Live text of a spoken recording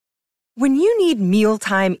When you need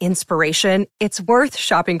mealtime inspiration, it's worth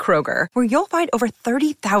shopping Kroger, where you'll find over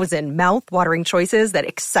 30,000 mouth-watering choices that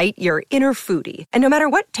excite your inner foodie. And no matter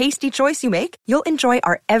what tasty choice you make, you'll enjoy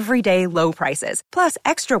our everyday low prices, plus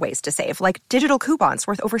extra ways to save, like digital coupons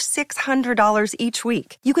worth over $600 each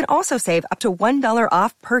week. You can also save up to $1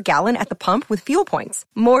 off per gallon at the pump with fuel points.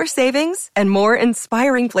 More savings and more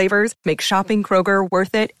inspiring flavors make shopping Kroger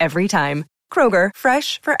worth it every time. Kroger,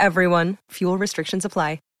 fresh for everyone. Fuel restrictions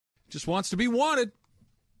apply. Just wants to be wanted.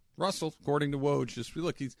 Russell, according to Woj,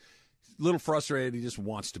 he's a little frustrated. He just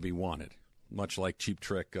wants to be wanted, much like Cheap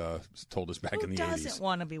Trick told us back in the 80s. Who doesn't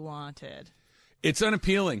want to be wanted? It's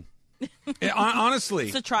unappealing. Honestly.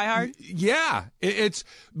 It's a try hard? Yeah.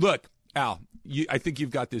 Look, Al, I think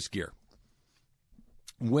you've got this gear.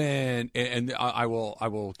 I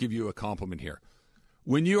will give you a compliment here.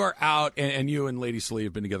 When you are out, and you and Lady Slee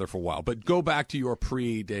have been together for a while, but go back to your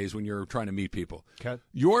pre-days when you're trying to meet people. Okay.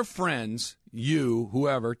 Your friends, you,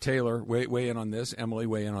 whoever, Taylor, weigh in on this, Emily,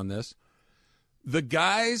 weigh in on this. The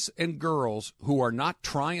guys and girls who are not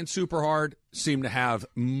trying super hard seem to have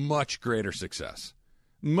much greater success.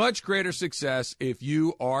 Much greater success if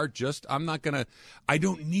you are just, I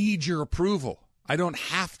don't need your approval. I don't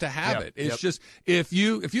have to have it. It's just if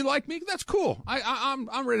you like me, that's cool.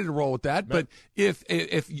 I'm ready to roll with that. But if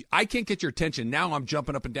I can't get your attention, now I'm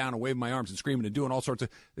jumping up and down and waving my arms and screaming and doing all sorts of.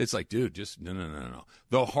 It's like, dude, just no.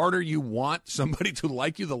 The harder you want somebody to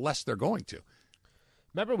like you, the less they're going to.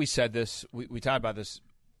 Remember we said this. We talked about this.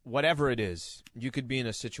 Whatever it is, you could be in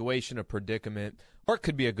a situation, a predicament, or it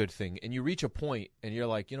could be a good thing, and you reach a point and you're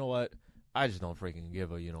like, you know what? I just don't freaking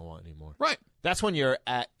give a what anymore. Right. That's when you're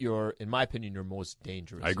at in my opinion, your most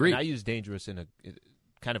dangerous. I agree. And I use dangerous in a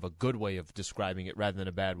kind of a good way of describing it rather than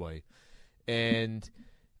a bad way. And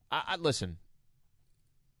I listen,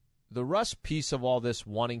 the Russ piece of all this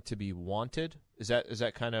wanting to be wanted, is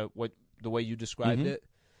that kind of what the way you described it?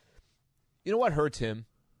 You know what hurts him?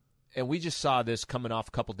 And we just saw this coming off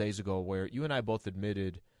a couple days ago where you and I both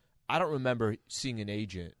admitted, I don't remember seeing an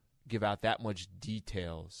agent give out that much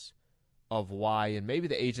details of why, and maybe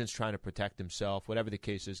the agent's trying to protect himself, whatever the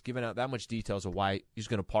case is, giving out that much details of why he's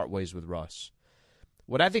going to part ways with Russ.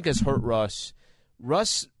 What I think has hurt Russ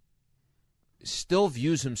still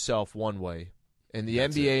views himself one way, and the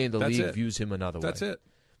NBA and the league views him another way. That's it.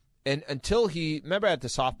 And until remember at the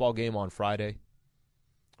softball game on Friday,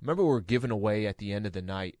 remember we were giving away at the end of the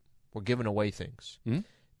night, we're giving away things.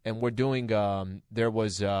 And we're doing, there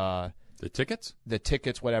was... The tickets? The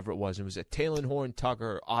tickets, whatever it was. It was a Taylor Horn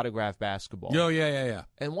Tucker autograph basketball. Oh, yeah.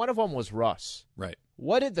 And one of them was Russ. Right.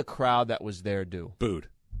 What did the crowd that was there do? Booed.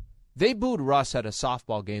 They booed Russ at a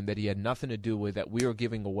softball game that he had nothing to do with, that we were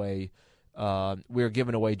giving away. We were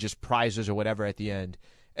giving away just prizes or whatever at the end.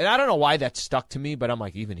 And I don't know why that stuck to me, but I'm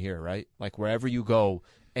like, even here, right? Like wherever you go,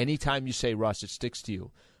 anytime you say Russ, it sticks to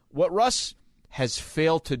you. What Russ has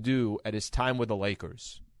failed to do at his time with the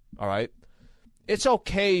Lakers, all right? It's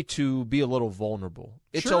okay to be a little vulnerable.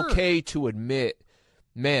 It's okay to admit,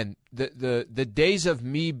 man, the days of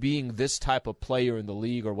me being this type of player in the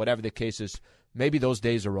league or whatever the case is, maybe those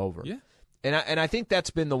days are over. Yeah. And I think that's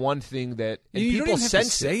been the one thing that you people don't even have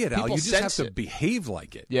sense to say it, Al. You just have to it. behave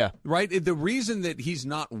like it. Yeah. Right? The reason that he's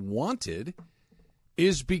not wanted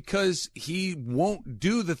is because he won't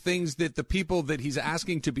do the things that the people that he's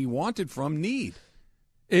asking to be wanted from need.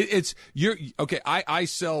 I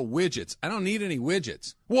sell widgets. I don't need any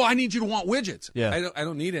widgets. Well, I need you to want widgets. Yeah. I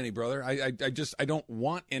don't need any, brother. I don't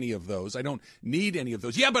want any of those. I don't need any of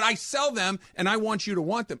those. Yeah, but I sell them and I want you to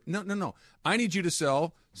want them. No. I need you to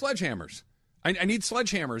sell sledgehammers. I need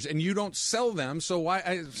sledgehammers and you don't sell them. So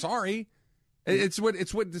why? Sorry. That's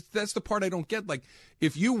the part I don't get. Like,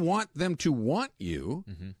 if you want them to want you,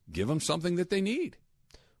 give them something that they need.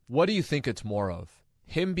 What do you think it's more of?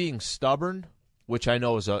 Him being stubborn, which I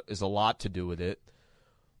know is a lot to do with it,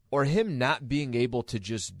 or him not being able to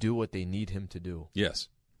just do what they need him to do? Yes.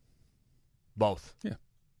 Both. Yeah.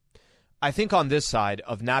 I think on this side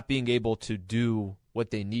of not being able to do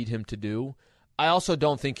what they need him to do, I also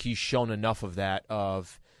don't think he's shown enough of that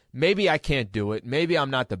of maybe I can't do it, maybe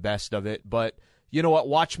I'm not the best of it, but you know what?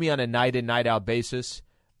 Watch me on a night-in, night-out basis.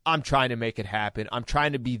 I'm trying to make it happen. I'm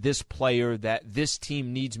trying to be this player that this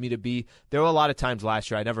team needs me to be. There were a lot of times last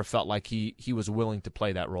year I never felt like he was willing to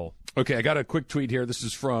play that role. Okay, I got a quick tweet here. This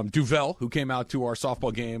is from Duvel, who came out to our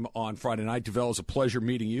softball game on Friday night. Duvel, it was a pleasure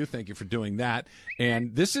meeting you. Thank you for doing that.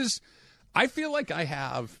 And I feel like I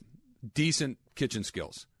have decent kitchen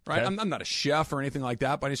skills. Right, Okay. I'm not a chef or anything like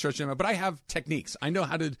that by any stretch of the imagination, but I have techniques. I know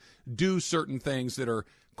how to do certain things that are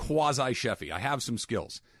quasi-chefy. I have some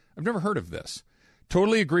skills. I've never heard of this.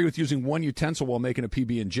 Totally agree with using one utensil while making a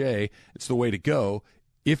PB&J. It's the way to go.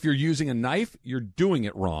 If you're using a knife, you're doing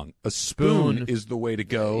it wrong. A spoon is the way to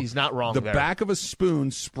go. He's not wrong The there. back of a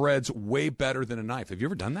spoon spreads way better than a knife. Have you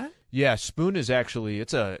ever done that? Yeah, spoon is actually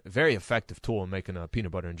it's a very effective tool in making a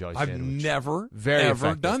peanut butter and jelly I've sandwich. never, Very ever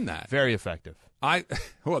effective. done that. Very effective.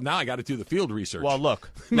 Well, now I got to do the field research. Well, look,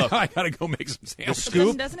 now I got to go make some sandwiches. scoop-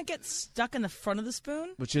 Then doesn't it get stuck in the front of the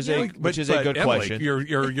spoon? which is Yeah. a good Emily, question.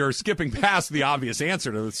 You're skipping past the obvious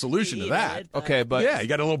answer to the solution to that. Okay, but Yeah, you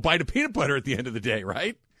got a little bite of peanut butter at the end of the day,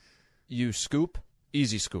 right? you scoop,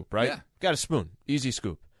 easy scoop, right? Yeah. Got a spoon, easy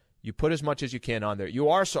scoop. You put as much as you can on there. You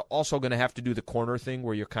are also going to have to do the corner thing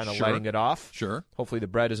where you're kind of Sure. letting it off. Sure. Hopefully the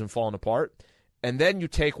bread isn't falling apart. And then you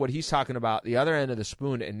take what he's talking about, the other end of the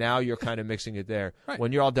spoon, and now you're kind of mixing it there. Right.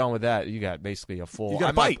 When you're all done with that, you got basically a full. You got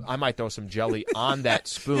a bite. I might throw some jelly on that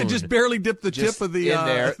spoon. Yeah, just barely dip the just tip of the in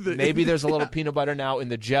there. the- Maybe there's a little peanut butter now in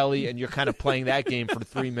the jelly, and you're kind of playing that game for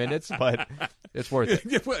 3 minutes, but it's worth it.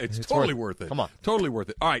 Yeah, well, it's totally worth it. Come on. Totally worth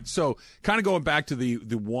it. All right, so kind of going back to the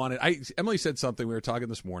wanted. Emily said something, we were talking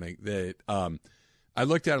this morning, that I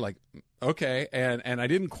looked at it like, okay, and I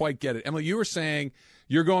didn't quite get it. Emily, you were saying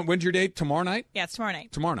you're going, when's your date? Tomorrow night? Yeah, it's tomorrow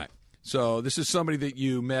night. Tomorrow night. So this is somebody that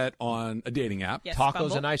you met on a dating app. Yes, Tacos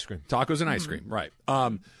Bumble. and ice cream. Tacos and ice cream, right.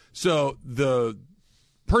 So the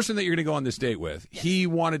person that you're going to go on this date with, he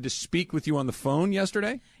wanted to speak with you on the phone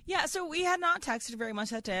yesterday? Yeah, so we had not texted very much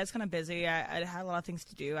that day. I was kind of busy. I had a lot of things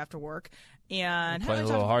to do after work. And Playing a hadn't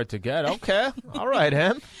little talked- hard to get. Okay. All right,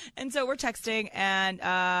 Em. And so we're texting, and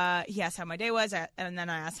he asked how my day was, and then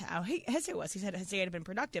I asked how his day was. He said his day had been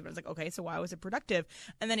productive. I was like, okay, so why was it productive?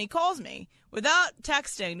 And then he calls me without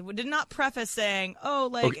texting, did not preface saying, oh,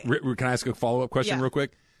 like... Okay, can I ask a follow-up question Yeah. real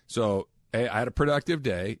quick? So, hey, I had a productive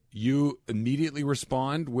day. You immediately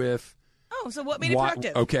respond with... Oh, so what made it why-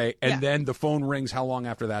 productive? Okay, and Yeah. then the phone rings how long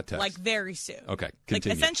after that text? Like very soon. Okay, Like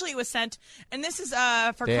continue. essentially it was sent, and this is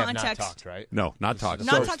for They have context. not talked, right? No, not talking.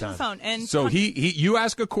 Not So, talked to the phone. And so you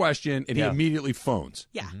ask a question, and he Yeah. immediately phones.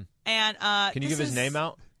 Yeah. And Can you this give his is- name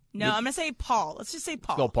out? No, I'm gonna say Paul. Let's just say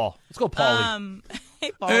Paul. Let's go, Paul. Let's go, Paulie.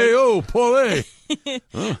 Hey, Paul. Hey, oh,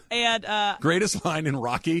 Paulie. And Greatest line in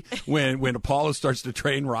Rocky when Apollo starts to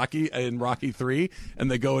train Rocky in Rocky 3,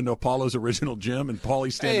 and they go into Apollo's original gym, and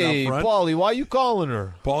Paulie's standing Hey, out front. Paulie, why you calling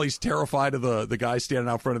her? Paulie's terrified of the guy standing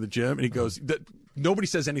out front of the gym, and he goes, nobody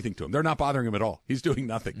says anything to him. They're not bothering him at all. He's doing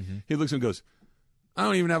nothing. He looks and goes, I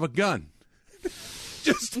don't even have a gun.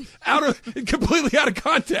 Just completely out of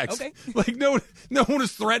context. Okay. Like no one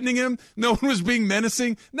was threatening him. No one was being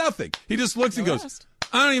menacing. Nothing. He just looks and goes, asked.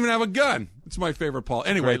 I don't even have a gun. It's my favorite Paul.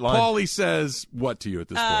 Anyway, Great line. Paulie says what to you at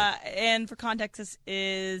this point? and for context, this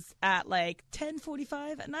is at like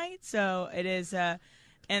 10:45 at night. So it is.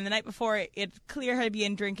 And the night before, it clear had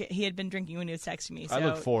been drinking. He had been drinking when he was texting me. So I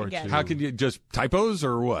look forward again, to- How can you just typos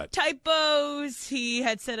or what? typos. He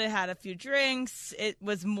had said I had a few drinks. It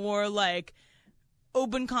was more like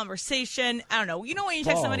open conversation. I don't know. You know when you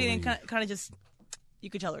text somebody and kind of just you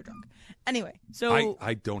could tell they're drunk. Anyway, so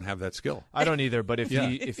I don't have that skill. I don't either, but if Yeah.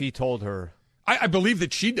 he told her, I believe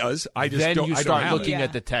that she does. I just then don't. you I don't start have looking it. Yeah.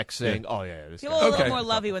 at the text saying, "Oh yeah, this people guy." are a Okay. little more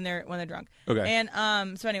lovey when they're drunk. Okay.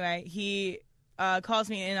 And so anyway, he calls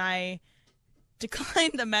me and I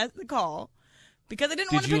declined the call because I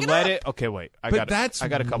didn't want Did to you pick let it it? Okay, wait. I But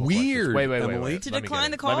got a couple weird, questions. Wait. Emily. To Let me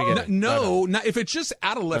decline get the it. Let me call? get it. No, if it's just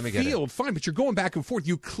out of left me get it. field, fine. But you're going back and forth.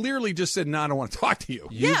 You clearly just said, "No, I don't want to talk to you."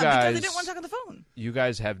 You yeah, guys, because I didn't want to talk on the phone. You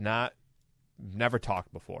guys have never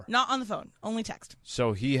talked before. Not on the phone, only text.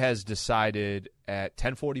 So he has decided at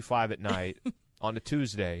 10:45 at night on a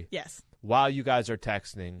Tuesday, Yes, while you guys are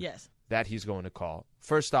texting, yes. that he's going to call.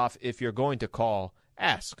 First off, if you're going to call,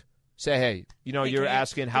 ask. Say, hey, Hey, you're can you-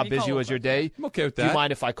 asking how can you busy call was real your quick? day. I'm okay with Do that. you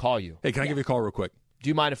mind if I call you? Hey, can I give you a call real quick? Do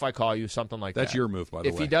you mind if I call you? Something like That's that. your move, by the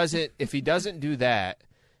If way. he doesn't do that,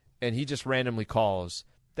 and he just randomly calls,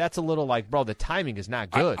 that's a little like, bro, the timing is not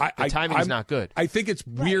good. The timing is not good. I think it's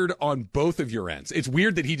weird on both of your ends. It's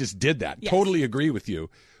weird that he just did that. Yes. Totally agree with you.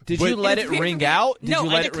 Did But- you let It's it weird ring for me. out? Did No, you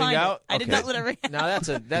I let it ring declined it. out? I did not let it ring out. Now that's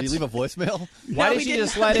Did you leave a voicemail? Why No, didn't we you did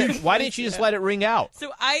just not. let it? Why didn't you just let it ring out?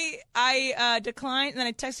 So I declined, and then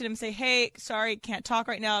I texted him and say, "Hey, sorry, can't talk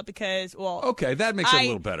right now because Okay, that makes it a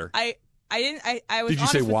little better. I didn't. I was. Did you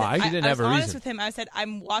say honest with why? him. You didn't I have was a honest reason. with him. I said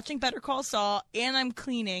I'm watching Better Call Saul and I'm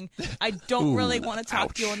cleaning. I don't really want to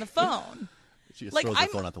talk to you on the phone. She just Like, throws her I'm-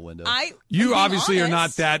 phone out the window. You I'm being obviously are not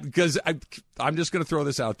honest. that, because I'm just going to throw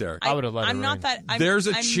this out there. I would have let I'm her not ring. that. There's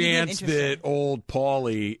a I'm chance that interested. old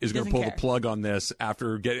Paulie is going to Doesn't pull care. the plug on this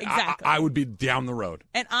after getting. Exactly. I would be down the road.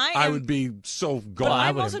 And I would be so But gone.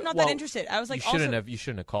 I'm would've- also not well, that interested. I was like, you shouldn't also, have. You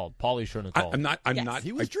shouldn't have called. Paulie shouldn't have called. I'm not. I'm Yes. not.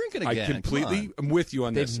 He was drinking I again. Come completely. on. I'm with you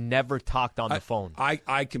on They've this. never talked on the phone.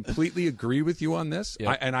 I completely agree with you on this,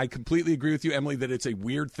 Yeah. and I completely agree with you, Emily, that it's a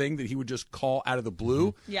weird thing that he would just call out of the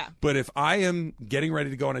blue. Yeah. But if I am getting ready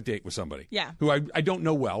to go on a date with somebody, Yeah. who I don't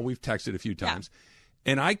know well, we've texted a few times,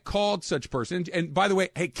 and I called such person, and by the way,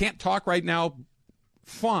 hey, can't talk right now,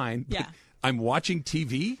 fine. But Yeah. I'm watching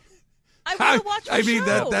TV. I want to watch the I mean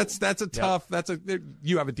show. that's a tough.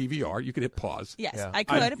 You have a DVR. You could hit pause. Yes, Yeah. I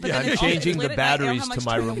could, but yeah, then I'm it's changing late the at night, I don't have batteries much to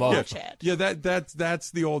my time remote. watch it. Yeah,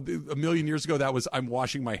 that's the old. A million years ago, that was I'm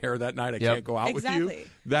washing my hair that night. I Yep. can't go out with you. Exactly.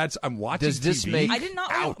 That's I'm watching. Does this TV. make- I did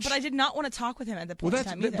not, Ouch. but I did not want to talk with him at the point Well, in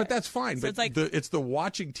time either. but that's fine. So but it's like, it's the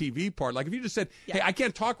watching TV part. Like if you just said, Yeah. "Hey, I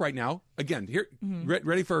can't talk right now." Again, here,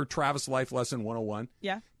 ready for Travis Life Lesson 101.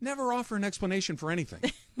 yeah, Never offer an explanation for anything.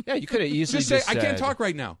 Yeah, you could have easily just say, "I said, can't talk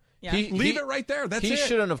right now." yeah. Leave it right there. That's he it.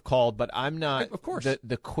 shouldn't have called, but I'm not. Of course.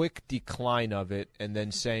 The quick decline of it, and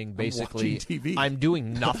then saying basically, watching TV. I'm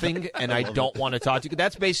doing nothing, and I don't want to talk to you.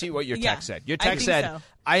 That's basically what your Yeah, text said. Your I text think said, so.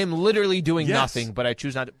 I am literally doing Yes. nothing, but I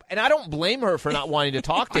choose not to. And I don't blame her for not wanting to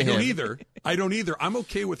talk to I him. don't either. I don't either. I'm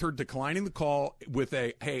okay with her declining the call with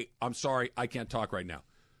a, "Hey, I'm sorry, I can't talk right now."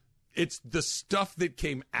 It's the stuff that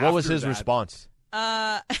came after. What was his that. response?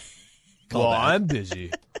 Uh, Well, I'm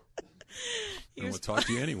busy. I want to talk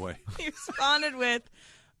to you anyway. he responded with,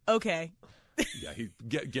 "Okay." Yeah, he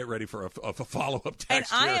get ready for a follow up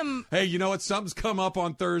text. And I here. am- Hey, you know what? Something's come up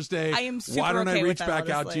on Thursday. I am super Why don't I okay with reach that, back out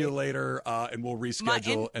to honestly. you later, and we'll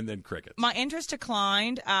reschedule, and then crickets. My interest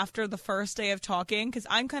declined after the first day of talking because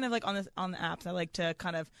I'm kind of like on the apps. I like to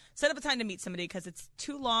kind of set up a time to meet somebody because it's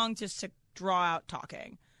too long just to draw out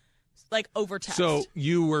talking, like over text. So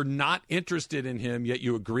you were not interested in him, yet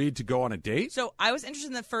you agreed to go on a date? So I was interested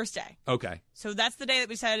in the first day. Okay. So that's the day that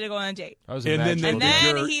we decided to go on a date. I was And then imagining- And Did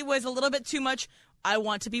then your- he was a little bit too much. I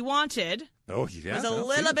want to be wanted. Oh, yeah. It was a well, see,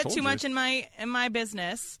 little I bit told too you. much in my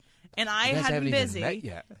business, and I You guys had haven't been even busy. met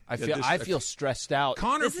yet. Yeah, this- I feel stressed out.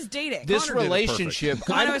 Connor, This is dating. This Connor did it relationship. perfect.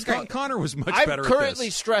 Connor was great. Connor was much I'm better currently at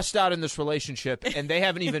this. stressed out in this relationship, and they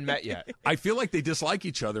haven't even met yet. I feel like they dislike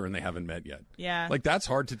each other and they haven't met yet. Yeah. Like, that's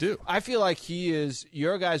hard to do. I feel like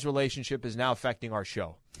your guys' relationship is now affecting our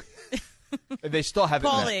show. And they still haven't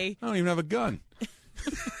met. Paulie. I don't even have a gun.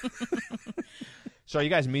 So are you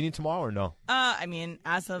guys meeting tomorrow or no? I mean,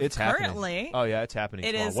 as of It's currently, happening. Oh yeah, it's happening.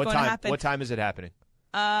 It tomorrow. is What going to time? happen. What time is it happening?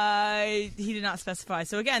 he did not specify.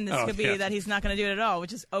 So again, this Oh, could be yeah. that he's not going to do it at all,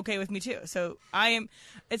 which is okay with me too. So I am.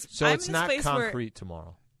 So I'm it's in a not space concrete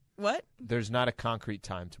tomorrow. Where what? There's not a concrete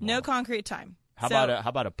time tomorrow. No concrete time. How So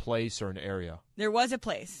about a place or an area? there was a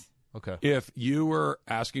place. Okay. If you were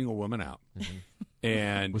asking a woman out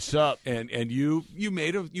and What's up? and you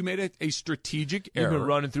made a strategic You've error. been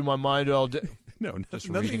running through my mind all day. No, Just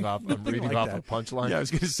nothing- reading off. I'm nothing reading like off that. a punchline. Yeah, I was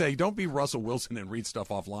going to say, don't be Russell Wilson and read stuff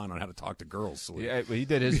offline on how to talk to girls. Sweet. Yeah, well, he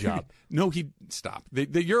did his job. No, stop.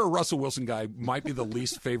 You're a Russell Wilson guy. Might be the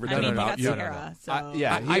least favorite I thing mean, about you you. got Sarah. So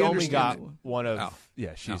Yeah, I he only understand got that. one of. Oh.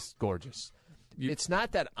 Yeah, she's gorgeous. You- It's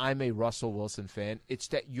not that I'm a Russell Wilson fan. It's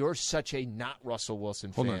that you're such a not Russell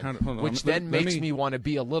Wilson Hold fan, on, hold on. which Let- then let makes me- me want to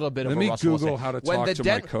be a little bit of let a me Russell Google Wilson. how to When talk the to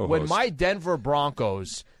my co-host. When my Denver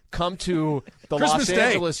Broncos come to the Christmas Los Day.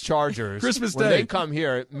 Angeles Chargers, Christmas when Day. they come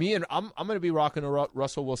here, I'm going to be rocking a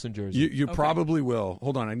Russell Wilson jersey. You probably will.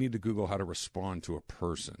 Hold on, I need to Google how to respond to a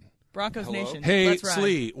person. Broncos Nation. Hey, Let's ride.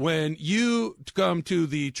 Slee, when you come to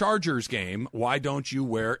the Chargers game, why don't you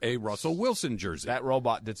wear a Russell Wilson jersey? That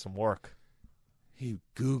robot did some work. He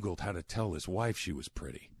Googled how to tell his wife she was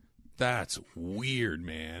pretty. That's weird,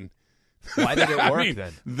 man. Why did it I work mean,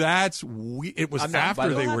 then? That's weird. It was I'm not- by after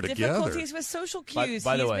the they way- were Have together. difficulties with social By- cues.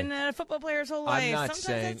 by the He's way, been a football player his whole life. I'm not Sometimes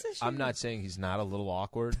saying that's issue. I'm not saying he's not a little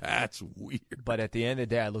awkward, That's weird. but at the end of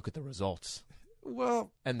the day, I look at the results,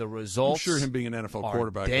 Well, and the I'm results sure him being an NFL are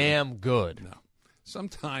quarterback. damn good. No.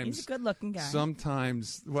 Sometimes. He's a good-looking guy.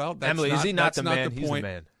 Sometimes. Well, that's Emily, not, is he not that's the not man? The He's the point.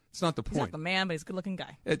 man. It's not the He's not point. the man, but he's a good-looking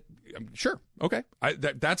guy. Sure. Okay.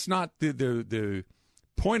 That's not the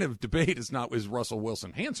point of debate. Is Russell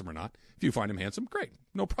Wilson handsome or not? If you find him handsome, great,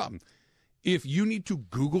 no problem. If you need to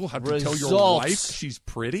Google how to tell your Results. wife she's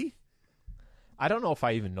pretty, I don't know if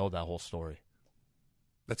I even know that whole story.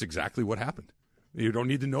 that's exactly what happened. You don't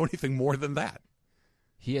need to know anything more than that.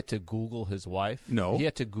 He had to Google his wife. No. he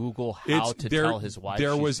had to Google how to tell his wife.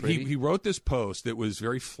 There she's was pretty. he wrote this post that was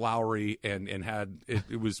very flowery and had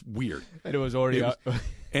it was weird. and it was already It was-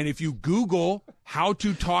 and if you Google how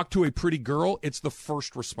to talk to a pretty girl, it's the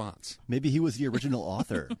first response. Maybe he was the original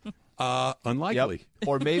author. Unlikely. Yep.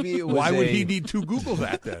 Or maybe it was Why would he need to Google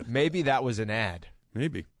that then? Maybe that was an ad.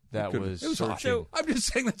 Maybe. That It was awesome. So- I'm just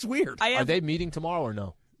saying that's weird. Are they meeting tomorrow or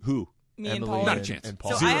no? Who? Me and Emily Paul. Not a chance. And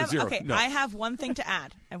Paul. So Zero. okay, No. I have one thing to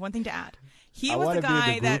add. He I was want the to be in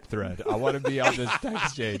guy the that. group thread. I want to be on this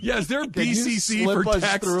text chain. Yeah, is there Can you BCC slip for us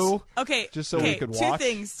text? through? Okay, Just so we could watch?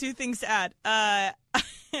 Two things to add.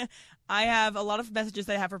 I have a lot of messages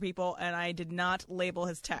that I have for people, and I did not label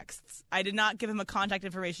his texts. I did not give him a contact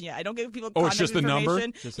information yet. I don't give people Oh, contact it's just the number?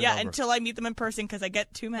 information. Just the yeah, number. until I meet them in person because I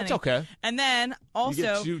get too many. That's okay. And then You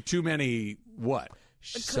also get too many what?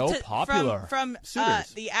 So popular. from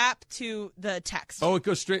Suitors. the app to the text. Oh, it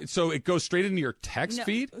goes straight. So it goes straight into your text No,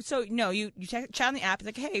 feed. So no, you chat on the app. It's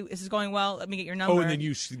like, hey, this is going well. Let me get your number. Oh, and then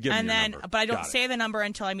you give me and your then, number. but I don't Got it. say the number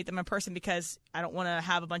until I meet them in person because I don't want to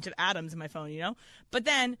have a bunch of Adams in my phone, you know. But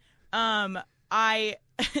then,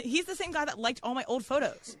 he's the same guy that liked all my old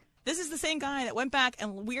photos. This is the same guy that went back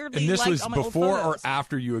and weirdly And this liked was all my before old or photos.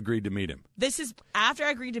 after you agreed to meet him? This is after I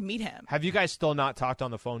agreed to meet him. Have you guys still not talked on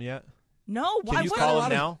the phone yet? No, why you would call I?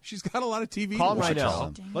 him now? She's got a lot of TV. Call him to right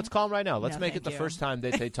watch. now. Let's call him right now. Let's No, make it thank the you. first time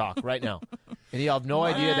that they talk right now. And he'll have no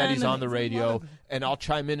idea that he's on the radio, and I'll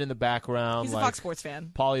chime in the background. He's a like, Fox Sports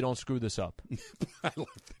fan. Paulie, don't screw this up. I love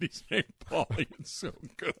that he's named Paulie. It's so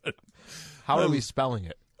good. How are we spelling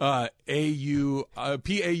it? Paulie.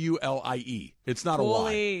 It's not a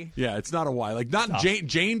Y. Paulie. Yeah, it's not a Y. Like not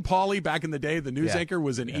Jane Paulie back in the day. The news Yeah. anchor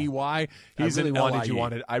was an EY. I He's really an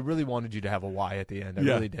LIE. I really wanted you to have a Y at the end. I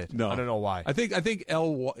Yeah, really did. No, I don't know why. I think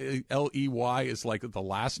LEY is like the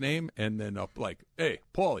last name, and then like, hey,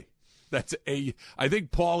 Paulie. That's I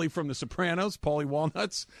think Paulie from The Sopranos, Paulie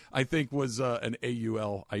Walnuts, I think was an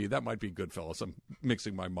AULIE. That might be Goodfellas. I'm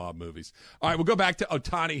mixing my mob movies. All right, we'll go back to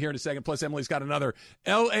Ohtani here in a second. Plus, Emily's got another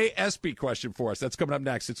LASP question for us. That's coming up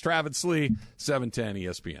next. It's Travis Lee, 710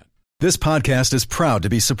 ESPN. This podcast is proud to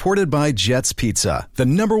be supported by Jets Pizza, the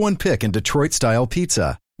 #1 pick in Detroit-style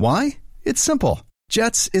pizza. Why? It's simple.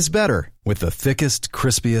 Jets is better. With the thickest,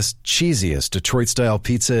 crispiest, cheesiest Detroit-style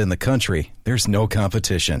pizza in the country, there's no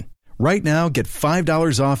competition. Right now, get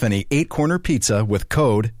 $5 off any 8-corner pizza with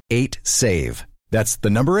code 8SAVE. That's the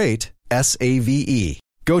number 8, SAVE.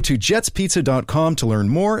 Go to jetspizza.com to learn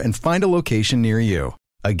more and find a location near you.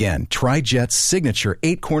 Again, try Jet's signature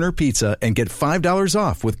 8-corner pizza and get $5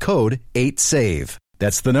 off with code 8SAVE.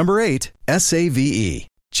 That's the number 8, SAVE.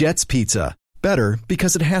 Jet's Pizza. Better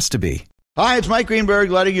because it has to be. Hi, it's Mike Greenberg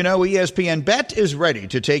letting you know ESPN Bet is ready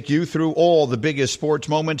to take you through all the biggest sports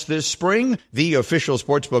moments this spring. The official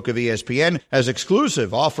sportsbook of ESPN has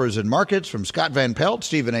exclusive offers and markets from Scott Van Pelt,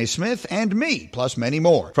 Stephen A. Smith, and me, plus many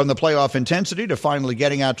more. From the playoff intensity to finally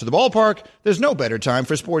getting out to the ballpark, there's no better time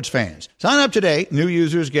for sports fans. Sign up today. New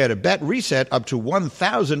users get a bet reset up to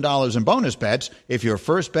 $1,000 in bonus bets if your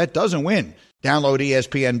first bet doesn't win. Download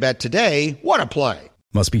ESPN Bet today. What a play.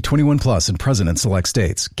 Must be 21 plus and present in select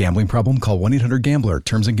states. Gambling problem? Call 1-800-GAMBLER.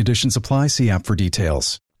 Terms and conditions apply. See app for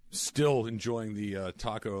details. Still enjoying the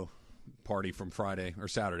taco party from Friday or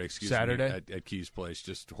Saturday, Saturday? at Key's place.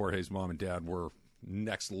 Just Jorge's mom and dad were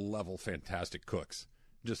next level fantastic cooks.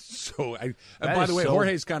 Just so. By the way,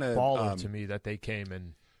 Jorge's kind of baller to me that they came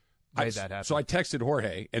and made that happen. So I texted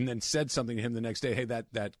Jorge and then said something to him the next day. Hey,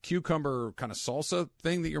 that cucumber kind of salsa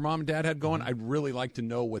thing that your mom and dad had going, I'd really like to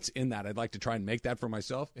know what's in that. I'd like to try and make that for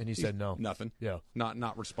myself. And he said no. Nothing. Yeah.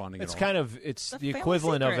 Not responding It's at all. kind of the family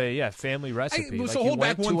equivalent of secret. a family recipe. So like hold you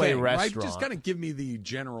back went one to thing, a right? restaurant. Just kind of give me the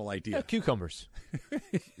general idea. Yeah, cucumbers.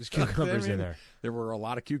 There's cucumbers in there. There were a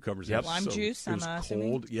lot of cucumbers. Yep. It was Lime juice, It was I'm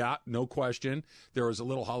cold. assuming? Yeah, no question. There was a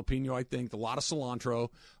little jalapeno, I think. A lot of cilantro.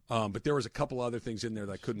 But there was a couple other things in there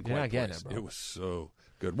that I couldn't You're quite not getting place. it, bro. It was so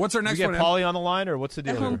good. What's our Did next you one? get Paulie on the line, or what's the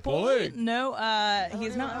deal here? Paulie. No,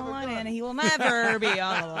 he's not on the line, and he will never be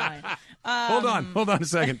on the line. Hold on a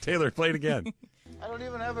second. Taylor, play it again. I don't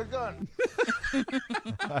even have a gun.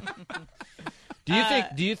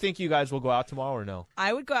 Do you think you guys will go out tomorrow or no?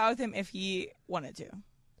 I would go out with him if he wanted to.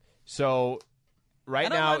 So right I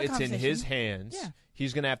don't now mind the it's in his conversation. hands. Yeah.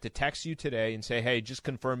 He's going to have to text you today and say, hey, just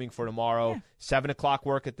confirming for tomorrow, 7 o'clock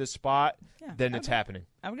work at this spot, Yeah, then it's happening.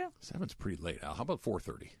 I would go. 7's pretty late, Al. How about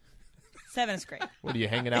 4:30? 7 is great. What, are you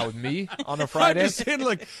hanging out with me on a I'm Friday? just saying,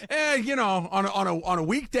 look, on a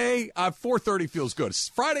weekday, 4:30 feels good.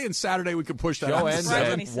 Friday and Saturday we can push that. Joe out to ends Friday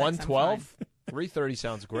at 7. 26, 1:12. 3:30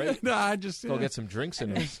 sounds great. No, I just Go get some drinks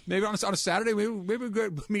in this. Maybe on a Saturday, maybe we go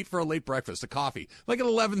meet for a late breakfast, a coffee, like at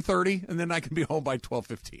 11:30, and then I can be home by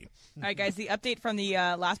 12:15. All right, guys, the update from the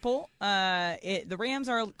last poll. The Rams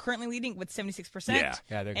are currently leading with 76%. Yeah.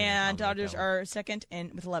 Yeah, they're gonna and dominate Dodgers that one. are second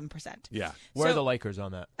and with 11%. Yeah. Where are So- the Lakers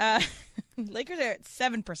on that? Lakers are at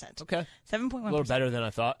 7%. Okay. 7.1%. A little better than I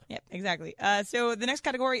thought. Yep, exactly. So the next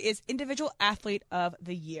category is Individual Athlete of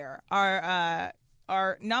the Year. Our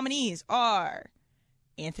nominees are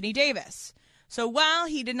Anthony Davis. So while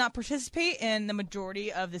he did not participate in the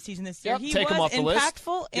majority of the season this year, he take him was off the list.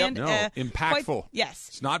 impactful and impactful. Yes.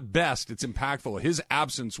 It's not best, it's impactful. His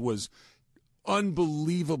absence was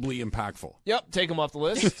unbelievably impactful. Yep, take him off the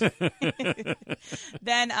list.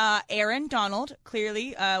 Then Aaron Donald,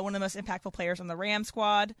 clearly one of the most impactful players on the Ram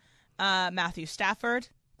squad. Matthew Stafford,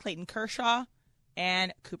 Clayton Kershaw,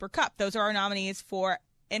 and Cooper Kupp. Those are our nominees for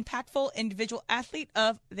Impactful Individual Athlete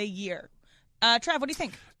of the Year. Trav, what do you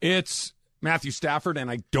think? It's Matthew Stafford, and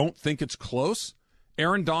I don't think it's close.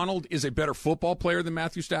 Aaron Donald is a better football player than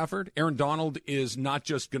Matthew Stafford. Aaron Donald is not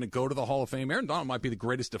just going to go to the Hall of Fame. Aaron Donald might be the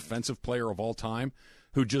greatest defensive player of all time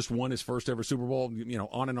who just won his first ever Super Bowl,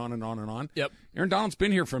 on and on and on and on. Yep. Aaron Donald's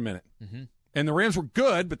been here for a minute. Mm-hmm. And the Rams were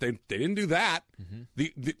good, but they didn't do that.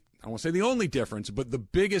 Mm-hmm. I won't say the only difference, but the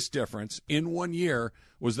biggest difference in 1 year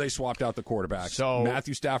was they swapped out the quarterbacks. So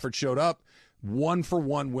Matthew Stafford showed up,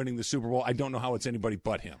 1-for-1 winning the Super Bowl. I don't know how it's anybody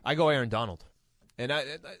but him. I go Aaron Donald. And I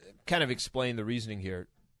kind of explain the reasoning here.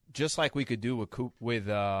 Just like we could do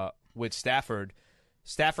with Stafford.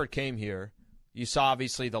 Stafford came here. You saw,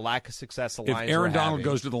 obviously, the lack of success the Lions If Aaron were Donald having.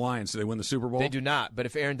 goes to the Lions, do they win the Super Bowl? They do not. But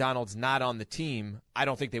if Aaron Donald's not on the team, I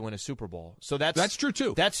don't think they win a Super Bowl. So that's true,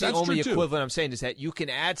 too. That's the That's only true, too. equivalent I'm saying is that you can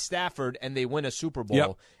add Stafford and they win a Super Bowl.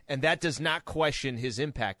 Yep. And that does not question his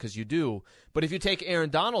impact because you do. But if you take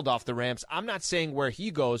Aaron Donald off the Rams, I'm not saying where he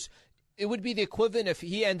goes. It would be the equivalent if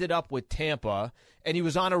he ended up with Tampa and he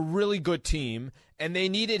was on a really good team and they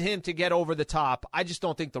needed him to get over the top. I just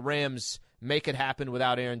don't think the Rams make it happen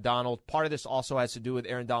without Aaron Donald. Part of this also has to do with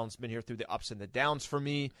Aaron Donald's been here through the ups and the downs for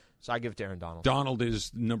me, so I give it to Aaron Donald. Donald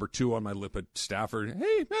is number 2 on my lip at Stafford.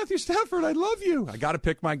 Hey, Matthew Stafford, I love you. I got to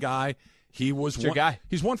pick my guy. He was your guy.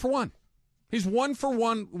 He's 1-for-1. He's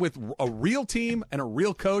 1-for-1 with a real team and a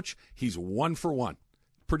real coach. He's 1-for-1.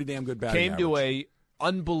 Pretty damn good batting Came average. to a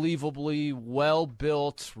unbelievably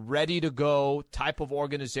well-built, ready-to-go type of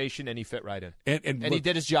organization, and he fit right in. And look, he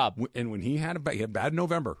did his job. And when he had a bad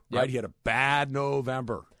November, right? Yep. He had a bad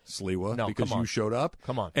November, Sliwa, No, because come on. you showed up.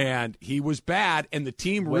 Come on. And he was bad, and the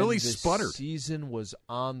team When really the sputtered. season was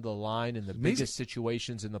on the line in the Amazing. biggest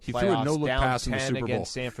situations in the He playoffs. threw a no-look down pass in the 10 Super Bowl.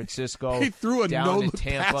 against San Francisco. He threw a down no-look in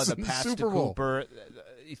Tampa, pass the in the pass Super to Bowl. Cooper.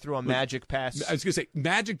 He threw a magic pass. I was going to say,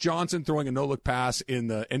 Magic Johnson throwing a no-look pass in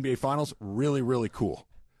the NBA Finals, really, really cool.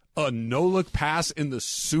 A no-look pass in the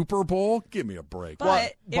Super Bowl? Give me a break.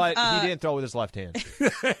 But But he didn't throw with his left hand.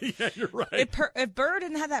 Yeah, you're right. If Burrow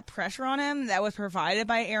didn't have that pressure on him that was provided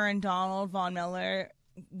by Aaron Donald, Von Miller,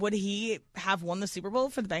 would he have won the Super Bowl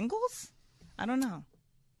for the Bengals? I don't know.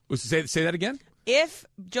 Say that again? If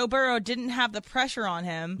Joe Burrow didn't have the pressure on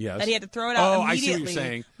him Yes. that he had to throw it out Oh, I see what immediately, you're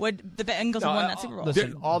saying. would the Bengals have won that Super Bowl?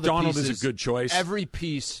 Listen, all the Donald pieces, is a good choice. Every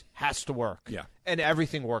piece has to work. Yeah. And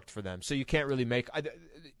everything worked for them. So you can't really make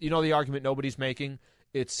the argument nobody's making?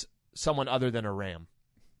 It's someone other than a Ram.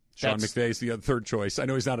 Sean That's- McVay's the third choice. I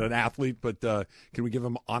know he's not an athlete, but can we give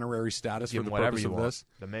him honorary status Give for him the whatever purpose you of want. this?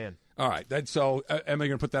 The man. All right. So am I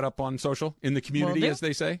going to put that up on social? In the community, Will do. as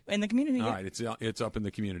they say? In the community. All yeah. right. It's up in the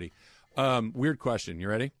community. Weird question. You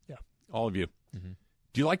ready? Yeah. All of you. Mm-hmm.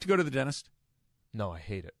 Do you like to go to the dentist? No, I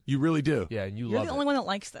hate it. You really do? Yeah, and you You're love the it. only one that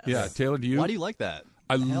likes this. Yeah. Taylor, do you? Why do you like that?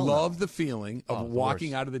 I Hell love no. the feeling of the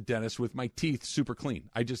walking worst. out of the dentist with my teeth super clean.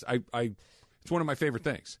 It's one of my favorite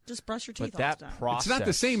things. Just brush your teeth But that all the time. process. It's not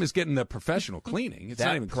the same as getting the professional cleaning. It's that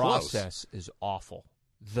not even close. process is awful.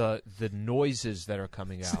 The noises that are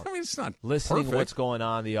coming out. I mean, it's not Listening perfect. to what's going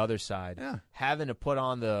on the other side. Yeah. Having to put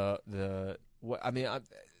on the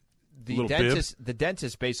Little the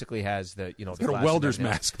dentist basically has the Got the a glass welder's in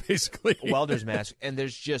their mask, basically. welder's mask, and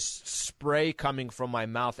there's just spray coming from my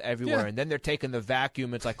mouth everywhere. Yeah. And then they're taking the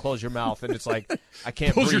vacuum. It's like, close your mouth, and it's like, I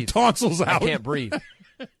can't Pulls breathe. your tonsils I out. can't breathe.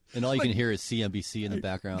 And all you can hear is CNBC in the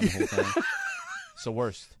background the whole time. It's the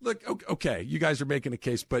worst. Look, okay, you guys are making a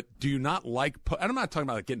case, but do you not like? I'm not talking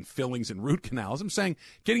about like getting fillings and root canals. I'm saying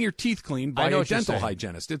getting your teeth cleaned by I know a what you're dental saying.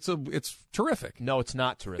 hygienist. It's terrific. No, it's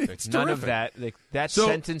not terrific. It's None of terrific. that. That So-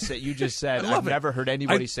 sentence that you just said, I love I've it. never heard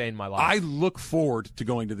anybody say in my life. I look forward to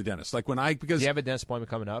going to the dentist. Like because Do you have a dentist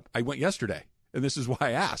appointment coming up? I went yesterday, and this is why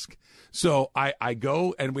I ask. So I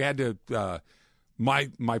go, and we had to.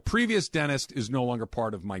 My previous dentist is no longer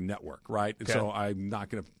part of my network, right? Okay. So I'm not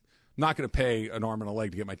going to pay an arm and a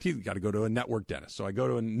leg to get my teeth. Got to go to a network dentist. So I go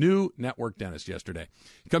to a new network dentist yesterday.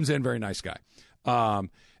 He comes in, very nice guy.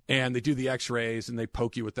 And they do the X-rays, and they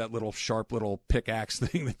poke you with that little sharp little pickaxe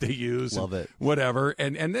thing that they use. Love and it. Whatever.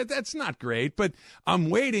 And that's not great, but I'm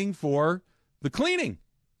waiting for the cleaning.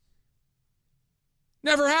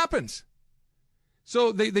 Never happens.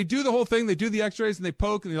 So they do the whole thing. They do the x-rays and they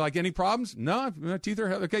poke and they're like, any problems? No, my teeth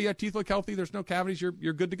are okay. Yeah, teeth look healthy. There's no cavities.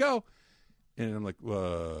 You're good to go. And I'm like,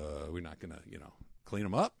 we're not going to, clean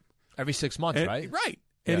them up. Every 6 months, right? Right.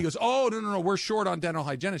 And he goes, oh, no, we're short on dental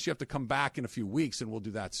hygienists. You have to come back in a few weeks and we'll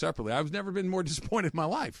do that separately. I've never been more disappointed in my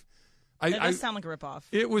life. That does sound like a ripoff.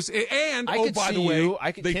 It was, and by the way,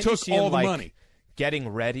 they can't took you see all him, the like, money. Getting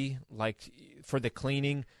ready, like, for the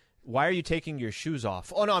cleaning. Why are you taking your shoes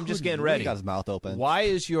off? Oh, no, I'm just getting ready. He got his mouth open. Why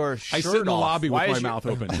is your shirt I sit in the off? lobby Why with my mouth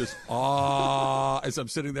open, just, as I'm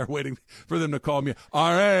sitting there waiting for them to call me.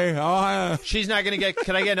 All right. She's not going to get,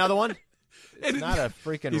 can I get another one? It's not a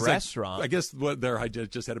freaking He's restaurant. Like, I guess I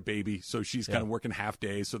just had a baby, so she's kind of working half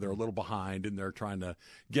days, so they're a little behind, and they're trying to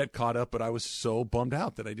get caught up. But I was so bummed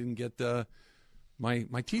out that I didn't get my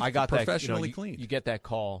teeth professionally cleaned. You get that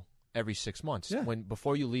call every 6 months. Yeah.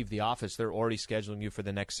 Before you leave the office, they're already scheduling you for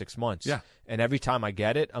the next 6 months. Yeah. And every time I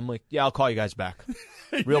get it, I'm like, yeah, I'll call you guys back.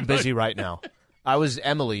 Real busy right now. I was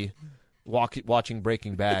Emily watching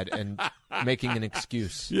Breaking Bad and making an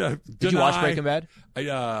excuse. Yeah. Did you watch Breaking Bad?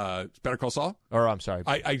 Better Call Saul? Or I'm sorry.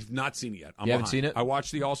 I've not seen it yet. You haven't seen it? I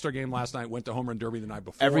watched the All-Star game last night, went to Home Run Derby the night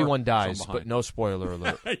before. Everyone dies, but no spoiler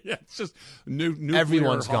alert. Yeah, it's just nuclear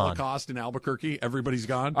Everyone's Holocaust in Albuquerque. Everybody's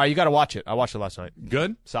gone. All right, you got to watch it. I watched it last night.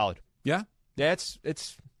 Good? Solid. Yeah? Yeah, it's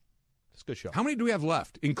a good show. How many do we have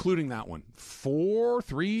left, including that one? 4,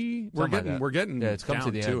 3? We're getting it's come down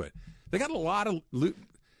to the end. it. They got a lot of loot.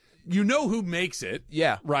 You know who makes it.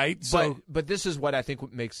 Yeah. Right? So, but this is what I think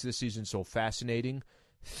what makes this season so fascinating.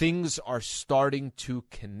 Things are starting to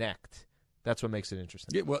connect. That's what makes it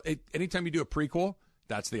interesting. Yeah, well, anytime you do a prequel,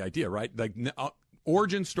 that's the idea, right? Like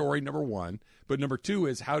origin story, number one. But number two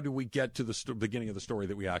is how do we get to the beginning of the story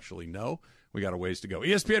that we actually know? We got a ways to go.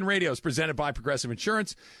 ESPN Radio is presented by Progressive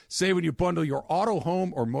Insurance. Say when you bundle your auto,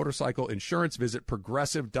 home, or motorcycle insurance, visit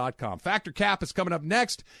Progressive.com. Factor Cap is coming up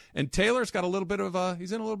next, and Taylor's got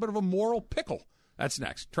he's in a little bit of a moral pickle. That's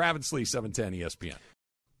next. Travis Lee, 710 ESPN.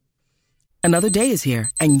 Another day is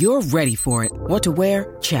here, and you're ready for it. What to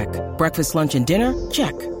wear? Check. Breakfast, lunch, and dinner?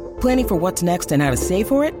 Check. Planning for what's next and how to save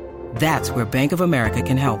for it? That's where Bank of America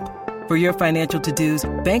can help. For your financial to-dos,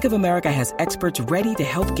 Bank of America has experts ready to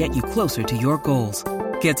help get you closer to your goals.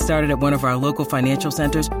 Get started at one of our local financial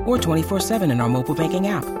centers or 24/7 in our mobile banking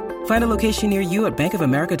app. Find a location near you at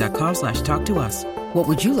bankofamerica.com/talktous. What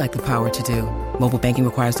would you like the power to do? Mobile banking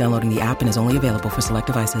requires downloading the app and is only available for select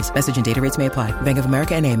devices. Message and data rates may apply. Bank of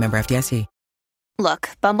America NA, member FDIC. Look,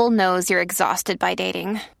 Bumble knows you're exhausted by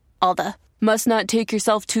dating. All the must not take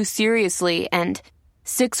yourself too seriously and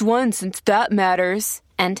 6'1" since that matters.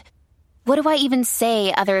 And what do I even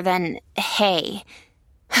say other than, hey?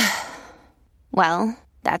 Well,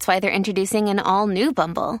 that's why they're introducing an all-new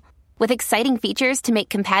Bumble. With exciting features to make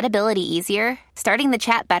compatibility easier, starting the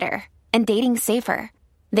chat better, and dating safer.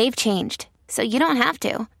 They've changed, so you don't have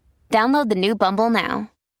to. Download the new Bumble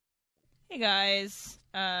now. Hey, guys.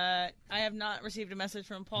 I have not received a message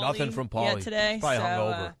from Paulie. Nothing from Paulie yet today. Probably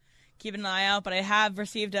hungover. Keep an eye out, but I have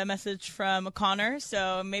received a message from Connor,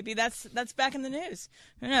 so maybe that's back in the news.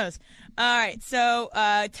 Who knows? All right, so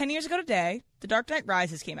 10 years ago today, The Dark Knight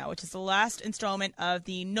Rises came out, which is the last installment of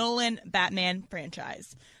the Nolan Batman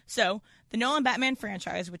franchise. So the Nolan Batman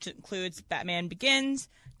franchise, which includes Batman Begins,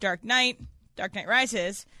 Dark Knight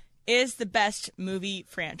Rises, is the best movie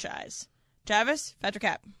franchise. Travis, Factor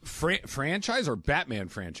Cap. Franchise or Batman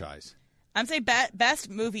franchise? I'm saying best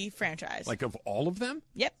movie franchise. Like of all of them?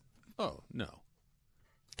 Yep. Oh, no.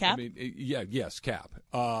 Cap? I mean, yes, Cap.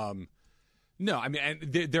 No, I mean, and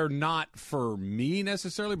they're not for me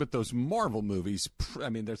necessarily, but those Marvel movies, I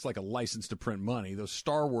mean, there's like a license to print money. Those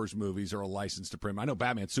Star Wars movies are a license to print money. I know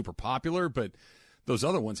Batman's super popular, but those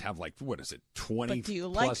other ones have like,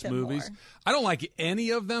 20-plus movies. More? I don't like any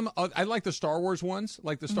of them. I like the Star Wars ones.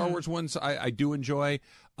 Like the Star Wars ones, I do enjoy.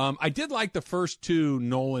 I did like the first two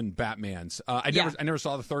Nolan Batmans. I never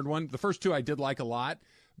saw the third one. The first two I did like a lot.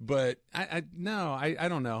 But I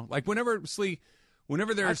don't know. Like whenever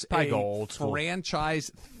there's a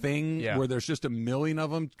franchise thing where there's just a million of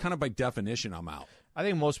them, kind of by definition, I'm out. I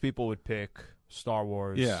think most people would pick Star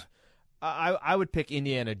Wars. Yeah. I would pick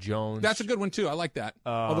Indiana Jones. That's a good one, too. I like that.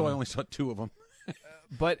 Although I only saw 2 of them.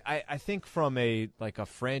 But I think from a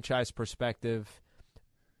franchise perspective,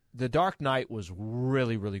 The Dark Knight was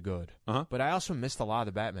really, really good. Uh-huh. But I also missed a lot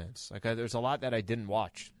of the Batmans. There's a lot that I didn't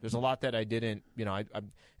watch. There's a lot that I didn't,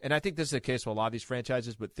 and I think this is the case with a lot of these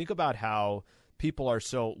franchises, but think about how people are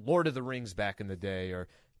so Lord of the Rings back in the day, or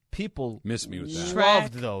people miss me with that.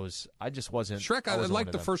 Loved those. I just wasn't. Shrek, I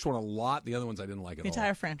liked the first one a lot. The other ones I didn't like at all. The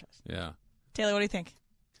entire franchise. Yeah. Taylor, what do you think?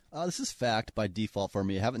 This is fact by default for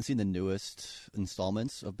me. I haven't seen the newest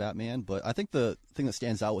installments of Batman, but I think the thing that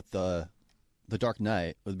stands out with the Dark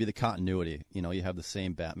Knight would be the continuity. You know, you have the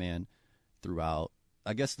same Batman throughout.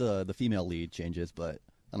 I guess the female lead changes, but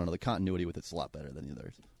I don't know, the continuity with it's a lot better than the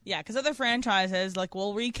others. Yeah, because other franchises, like,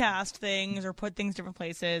 will recast things or put things different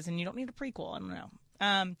places, and you don't need a prequel. I don't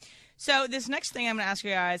know. So this next thing I'm going to ask you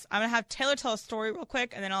guys, I'm going to have Taylor tell a story real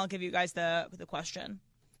quick, and then I'll give you guys the question.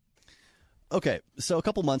 Okay, so a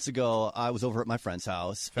couple months ago, I was over at my friend's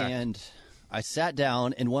house, and I sat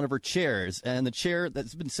down in one of her chairs, and the chair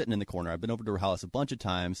that's been sitting in the corner, I've been over to her house a bunch of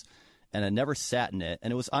times, and I never sat in it,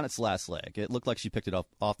 and it was on its last leg. It looked like she picked it up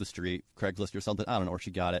off the street, Craigslist or something. I don't know where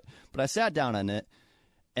she got it. But I sat down on it,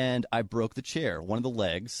 and I broke the chair. One of the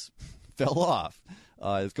legs fell off. It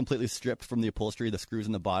was completely stripped from the upholstery, the screws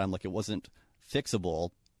in the bottom, like it wasn't fixable.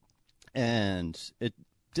 And it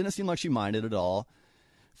didn't seem like she minded at all.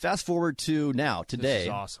 Fast forward to now, today. This is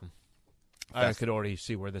awesome. I could already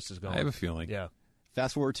see where this is going. I have a feeling. Yeah.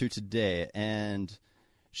 Fast forward to today, and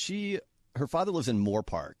her father lives in Moore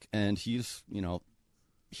Park, and he's,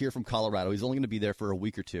 here from Colorado. He's only going to be there for a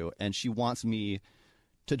week or two, and she wants me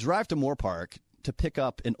to drive to Moore Park to pick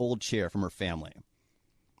up an old chair from her family.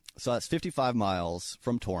 So that's 55 miles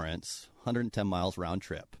from Torrance, 110 miles round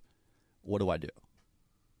trip. What do I do?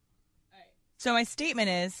 So my statement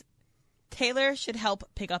is, Taylor should help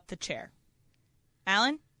pick up the chair.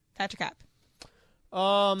 Alan, Patrick Cap.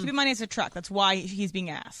 Keep in mind it's a truck. That's why he's being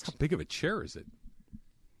asked. How big of a chair is it?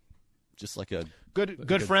 Just like a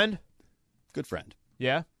good friend. Good friend.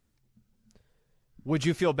 Yeah. Would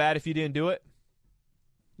you feel bad if you didn't do it?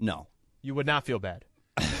 No. You would not feel bad.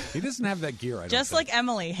 He doesn't have that gear, I don't Just think. like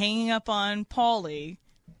Emily hanging up on Paulie.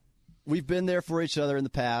 We've been there for each other in the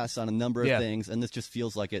past on a number of things, and this just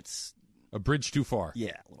feels like it's a bridge too far.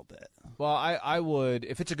 Yeah, a little bit. Well, I would,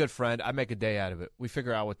 if it's a good friend, I'd make a day out of it. We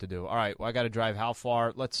figure out what to do. All right, well, I got to drive how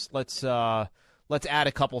far? Let's add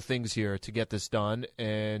a couple things here to get this done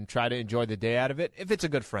and try to enjoy the day out of it. If it's a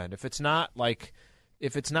good friend, if it's not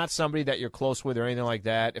somebody that you're close with or anything like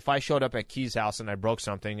that, if I showed up at Key's house and I broke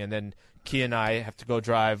something and then Key and I have to go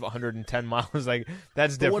drive 110 miles, like,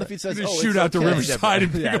 that's different. But what if he says, shoot out to Riverside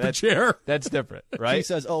and pick up a chair? That's different, right? He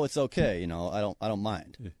says, it's okay, I don't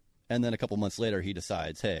mind. And then a couple months later he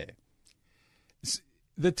decides, hey.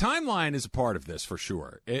 The timeline is a part of this for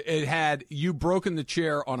sure. It had you broken the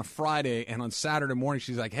chair on a Friday, and on Saturday morning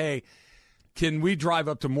she's like, hey, can we drive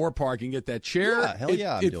up to Moore Park and get that chair? Yeah, hell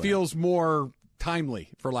yeah. It feels more timely,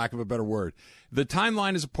 for lack of a better word. The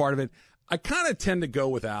timeline is a part of it. I kind of tend to go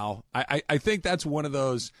with Al. I think that's one of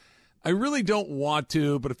those, I really don't want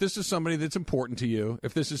to, but if this is somebody that's important to you,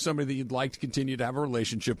 if this is somebody that you'd like to continue to have a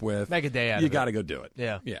relationship with, make a day out of it. You got to go do it.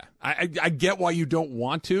 Yeah. Yeah. I get why you don't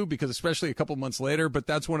want to, because especially a couple months later, but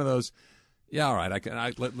that's one of those, yeah, all right,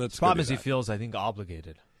 let's Problem go is he feels, I think,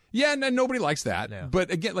 obligated. Yeah, and nobody likes that. Yeah. But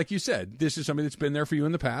again, like you said, this is somebody that's been there for you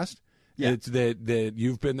in the past. Yeah. It's that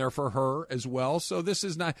you've been there for her as well. So this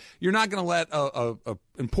is not, you're not going to let a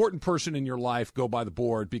important person in your life go by the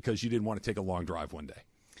board because you didn't want to take a long drive one day.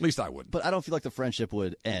 At least I wouldn't. But I don't feel like the friendship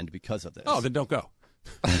would end because of this. Oh, then don't go.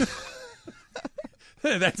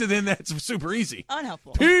 That's super easy.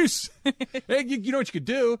 Unhelpful. Peace. Hey, you know what you could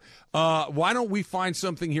do? Why don't we find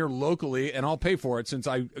something here locally, and I'll pay for it since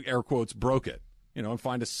I, air quotes, broke it. And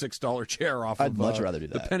find a $6 chair off I'd much rather do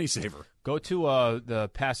that. The Penny Saver. Go to the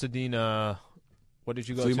Pasadena, what did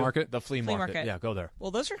you go to? Flea market? The flea market. Yeah, go there.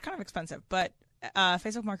 Well, those are kind of expensive, but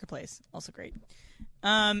Facebook Marketplace, also great.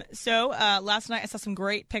 So last night I saw some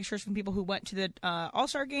great pictures from people who went to the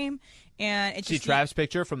All-Star game. And it's just Trav's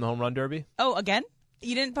picture from the Home Run Derby? Oh, again?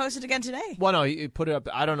 You didn't post it again today? Well, no, you put it up.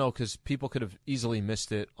 I don't know, because people could have easily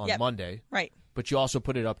missed it on Monday. Right. But you also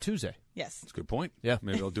put it up Tuesday. Yes. That's a good point. Yeah.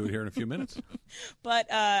 Maybe I'll do it here in a few minutes. But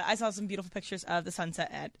I saw some beautiful pictures of the sunset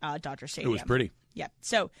at Dodger Stadium. It was pretty. Yeah.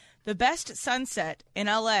 So the best sunset in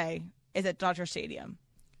L.A. is at Dodger Stadium.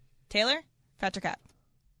 Taylor, Patrick Cap.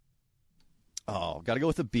 Oh, got to go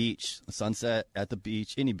with the beach. The sunset at the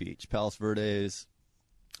beach, any beach. Palos Verdes,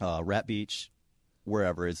 Rat Beach,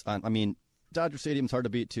 wherever. Dodger Stadium's hard to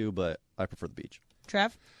beat too, but I prefer the beach.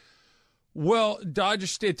 Trev? Well, Dodger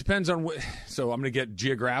State depends on so I'm going to get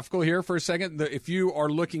geographical here for a second. If you are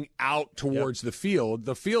looking out towards the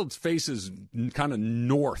field faces kind of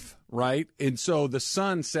north, right? And so the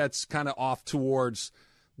sun sets kind of off towards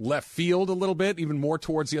left field a little bit, even more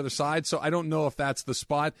towards the other side. So I don't know if that's the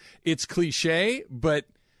spot. It's cliche, but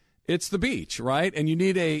it's the beach, right? And you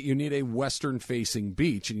need a western-facing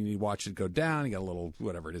beach, and you need to watch it go down. You got a little,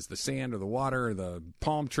 whatever it is, the sand or the water or the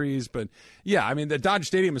palm trees. But yeah, the Dodger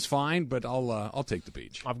Stadium is fine, but I'll take the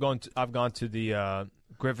beach. I've gone to the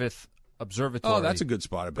Griffith observatory. Oh, that's a good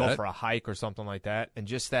spot, I bet. Go for a hike or something like that. And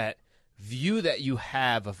just that view that you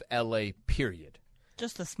have of L.A., period.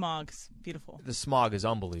 Just the smog's beautiful. The smog is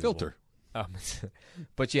unbelievable. Filter.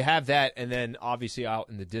 But you have that, and then obviously out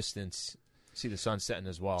in the distance, see the sun setting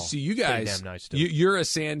as well. See, you Pretty guys, damn nice too. you're a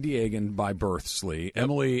San Diegan by birth, Slee. Yep.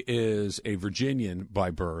 Emily is a Virginian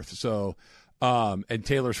by birth. So, and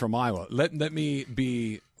Taylor's from Iowa. Let me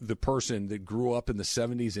be the person that grew up in the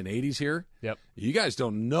 70s and 80s here. Yep. You guys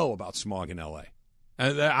don't know about smog in L.A.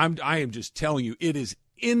 And I am just telling you, it is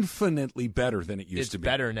infinitely better than it used to be.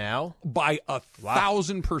 It's better now? By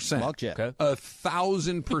 1,000%. Smog jet. Okay.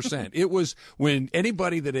 1,000%. It was when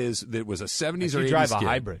anybody that was a 70s If or 80s you drive a kid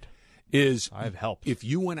hybrid. I've helped. If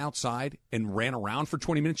you went outside and ran around for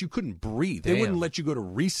 20 minutes, you couldn't breathe. They Damn. wouldn't let you go to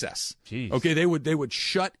recess. Jeez. Okay, they would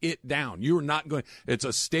shut it down. You were not going. It's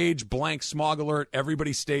a stage blank smog alert.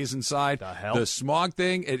 Everybody stays inside. The hell? The smog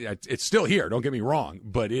thing, it's still here. Don't get me wrong,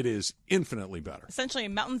 but it is infinitely better. Essentially,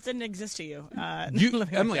 mountains didn't exist to you.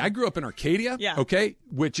 Emily, I grew up in Arcadia. Yeah. Okay,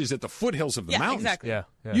 which is at the foothills of the mountains. Exactly. Yeah.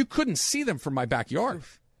 You couldn't see them from my backyard.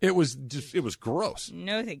 It was gross.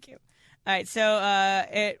 No, thank you. All right, so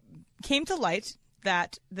it came to light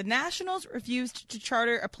that the Nationals refused to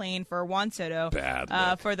charter a plane for Juan Soto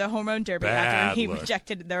for the Home Run Derby after he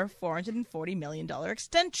rejected their $440 million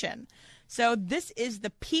extension. So this is the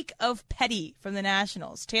peak of petty from the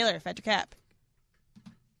Nationals. Taylor, fetch your cap.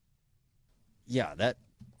 Yeah,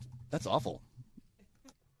 that's awful.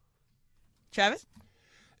 Travis?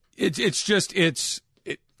 It's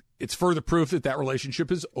further proof that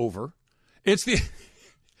relationship is over.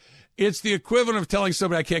 It's the equivalent of telling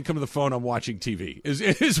somebody I can't come to the phone, I'm watching TV,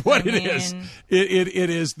 is what it is. It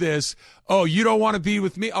is this, oh, you don't want to be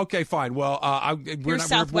with me? Okay, fine. Well,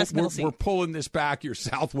 we're pulling this back, your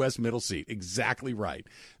Southwest middle seat. Exactly right.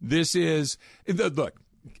 This is, look,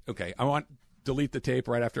 okay, I want delete the tape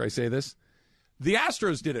right after I say this. The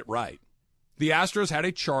Astros did it right. The Astros had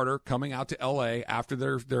a charter coming out to L.A. after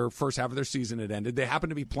their first half of their season had ended. They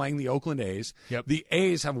happened to be playing the Oakland A's. Yep. The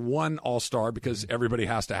A's have one All-Star because everybody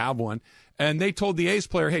has to have one. And they told the A's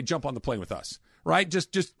player, hey, jump on the plane with us, right?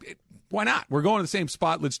 Just why not? We're going to the same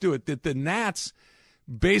spot. Let's do it. The Nats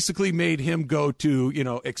basically made him go to,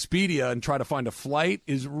 Expedia and try to find a flight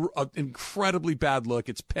is an incredibly bad look.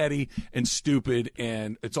 It's petty and stupid,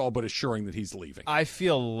 and it's all but assuring that he's leaving. I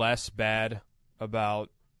feel less bad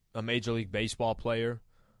about a Major League Baseball player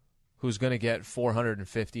who's going to get $450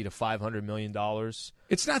 to $500 million.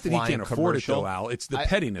 It's not that he can't afford it, though, Al. It's the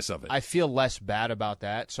pettiness of it. I feel less bad about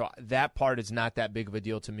that. So that part is not that big of a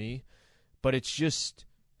deal to me. But it's just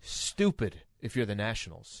stupid if you're the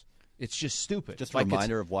Nationals. It's just stupid. Just a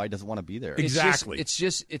reminder of why he doesn't want to be there. Exactly.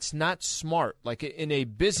 It's not smart. Like in a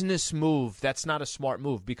business move, that's not a smart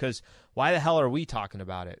move because why the hell are we talking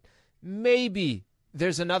about it? Maybe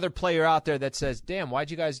there's another player out there that says, damn, why'd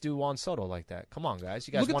you guys do Juan Soto like that? Come on, guys.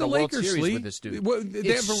 You guys won a World Series with this dude.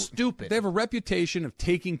 It's stupid. They have a reputation of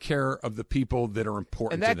taking care of the people that are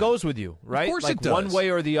important and that to them. goes with you, right? Of course like it does. One way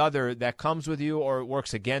or the other, that comes with you or it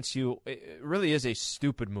works against you. It really is a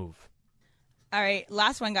stupid move. All right,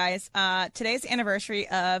 last one, guys. Today's the anniversary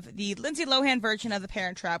of the Lindsay Lohan version of The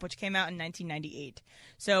Parent Trap, which came out in 1998.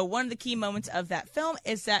 So one of the key moments of that film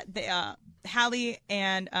is that Hallie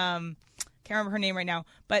and can't remember her name right now,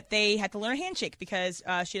 but they had to learn a handshake because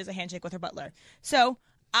she does a handshake with her butler. So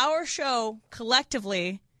our show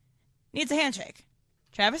collectively needs a handshake.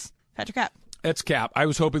 Travis, Patrick Cap. That's Cap. I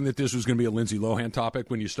was hoping that this was going to be a Lindsay Lohan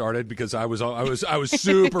topic when you started because I was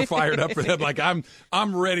super fired up for that. Like I'm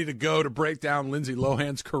ready to go to break down Lindsay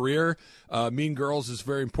Lohan's career. Mean Girls is a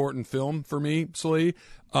very important film for me, Slee.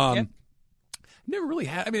 Yep. Never really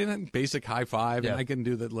had. I mean, basic high five, Yeah. and I can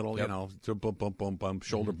do that little, Yep. bump, bump, bump, bump,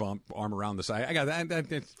 shoulder bump, arm around the side. I got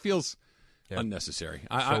that. It feels unnecessary.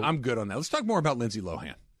 I'm good on that. Let's talk more about Lindsay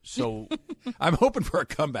Lohan. So I'm hoping for a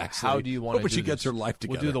comeback. how do you want to do she gets her life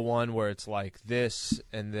together. We'll do the one where it's like this,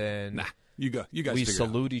 and then Nah, you go. You guys. we figure it out.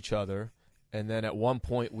 salute each other, and then at one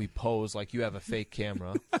point we pose like you have a fake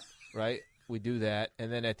camera, right? We do that,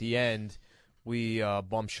 and then at the end we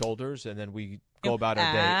bump shoulders, and then we go about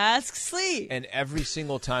our day. Ask Slee. And every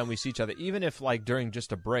single time we see each other, even if like during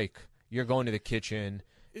just a break, you're going to the kitchen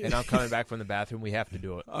and I'm coming back from the bathroom, we have to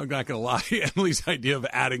do it. I'm not going to lie. Emily's idea of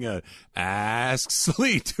adding a Ask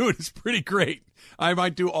Slee to it is pretty great. I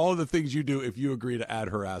might do all of the things you do if you agree to add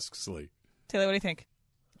her Ask Slee. Taylor, what do you think?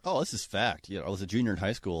 Oh, this is fact. I was a junior in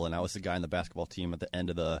high school, and I was the guy in the basketball team at the end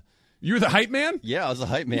of the. You're the hype man? Yeah, I was the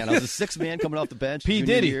hype man. I was the sixth man coming off the bench. P.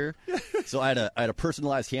 junior Diddy. year. So I had a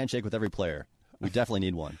personalized handshake with every player. We definitely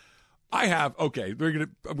need one. I have. Okay, I'm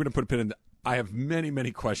gonna put a pin in. I have many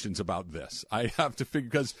questions about this. I have to figure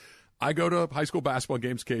because I go to high school basketball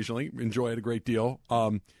games occasionally, enjoy it a great deal.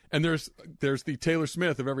 And there's the Taylor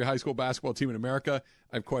Smith of every high school basketball team in America.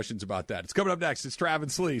 I have questions about that. It's coming up next. It's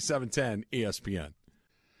Travis Lee, 710 ESPN.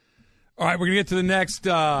 All right, we're going to get to the next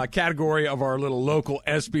category of our little local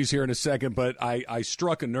ESPYs here in a second, but I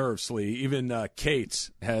struck a nerve, Slee. Even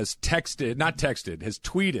Cates has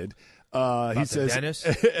tweeted. He says, Dennis?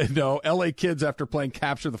 no, L.A. kids after playing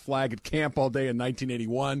Capture the Flag at camp all day in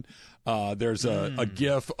 1981. There's a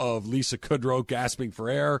gif of Lisa Kudrow gasping for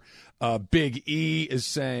air. Big E is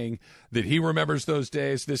saying that he remembers those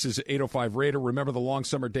days. This is 805 Raider. Remember the long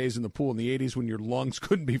summer days in the pool in the 80s when your lungs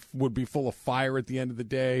would be full of fire at the end of the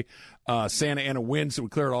day. Santa Ana winds that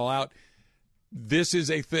would clear it all out. This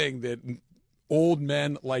is a thing that old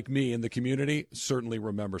men like me in the community certainly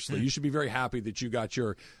remember. So you should be very happy that you got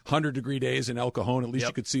your 100-degree days in El Cajon. At least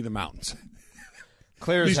you could see the mountains.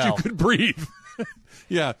 Clear At as least hell. you could breathe.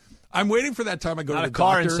 Yeah. I'm waiting for that time I go Not to a the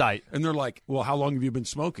car doctor, in sight. and they're like, well, how long have you been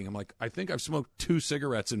smoking? I'm like, I think I've smoked 2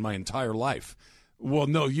 cigarettes in my entire life. Well,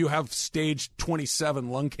 no, you have stage 27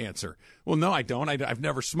 lung cancer. Well, no, I don't. I've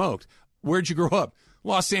never smoked. Where'd you grow up?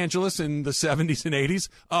 Los Angeles in the 70s and 80s.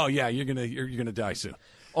 Oh, yeah, you're gonna die soon.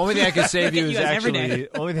 Only thing I can save you You is guys every actually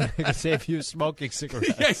only thing I can save you is smoking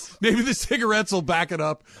cigarettes. Yes, maybe the cigarettes will back it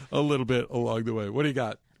up a little bit along the way. What do you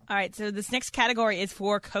got? All right, so this next category is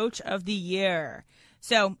for Coach of the Year.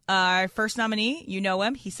 So our first nominee, you know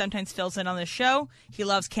him. He sometimes fills in on the show. He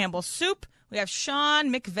loves Campbell's soup. We have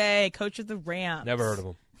Sean McVay, coach of the Rams. Never heard of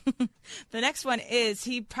him. The next one is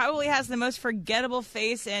he probably has the most forgettable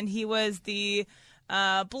face, and he was the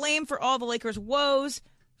blame for all the Lakers' woes,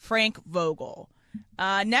 Frank Vogel.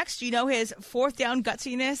 Next, you know his fourth down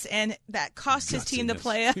gutsiness, and that cost his team the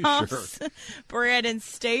playoffs. Sure. Brandon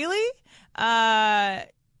Staley.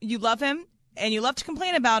 You love him, and you love to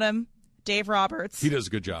complain about him, Dave Roberts. He does a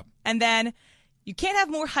good job. And then you can't have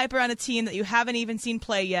more hype around a team that you haven't even seen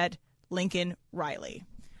play yet, Lincoln Riley.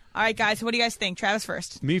 All right, guys, what do you guys think? Travis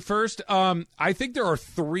first. Me first. I think there are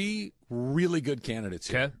 3 really good candidates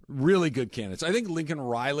here. Okay. Really good candidates. I think Lincoln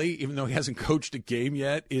Riley, even though he hasn't coached a game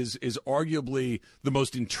yet, is arguably the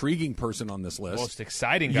most intriguing person on this list. Most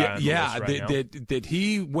exciting guy on the list right now. That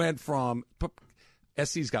he went from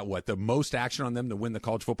SC's got what, the most action on them to win the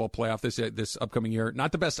college football playoff this upcoming year.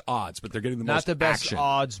 Not the best odds, but they're getting the most Not the best action.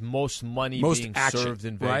 odds, most money being served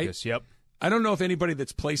in Vegas. Right? Yep. I don't know if anybody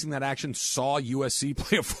that's placing that action saw USC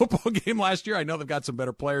play a football game last year. I know they've got some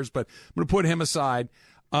better players, but I'm going to put him aside.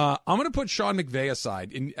 I'm going to put Sean McVay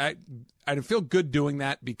aside. And I feel good doing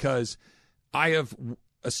that because I have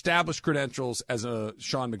established credentials as a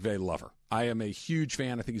Sean McVay lover. I am a huge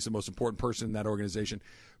fan. I think he's the most important person in that organization.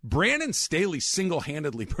 Brandon Staley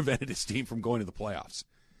single-handedly prevented his team from going to the playoffs.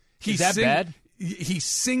 Is that bad? He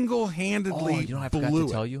single-handedly you know, I blew forgot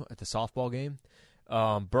to tell it. you at the softball game.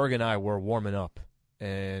 Berg and I were warming up,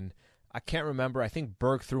 and I can't remember. I think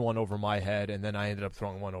Berg threw one over my head, and then I ended up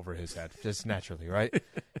throwing one over his head, just naturally, right?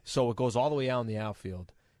 So it goes all the way out in the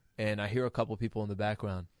outfield, and I hear a couple people in the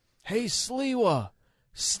background, "Hey, Sliwa,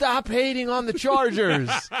 stop hating on the Chargers."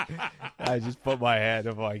 I just put my hand.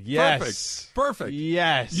 I'm like, yes. Perfect.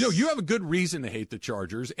 Yes. You know, you have a good reason to hate the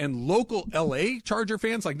Chargers, and local L.A. Charger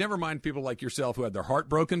fans, like, never mind people like yourself who had their heart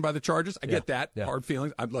broken by the Chargers. I get that. Yeah. Hard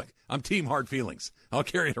feelings. I'm team hard feelings. I'll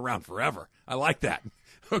carry it around forever. I like that.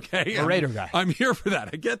 Okay? A Raider guy. I'm here for that.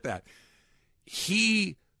 I get that.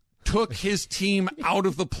 He took his team out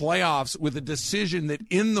of the playoffs with a decision that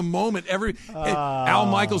in the moment, Al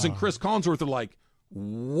Michaels and Chris Collinsworth are like,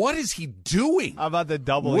 what is he doing? How about the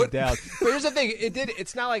doubling down? But here's the thing.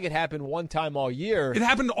 It's not like it happened one time all year. It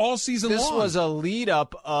happened all season long. This was a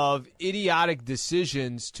lead-up of idiotic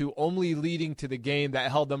decisions to only leading to the game that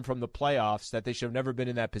held them from the playoffs, that they should have never been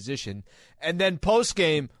in that position. And then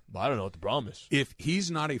post-game, I don't know what the problem is. If he's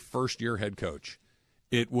not a first-year head coach,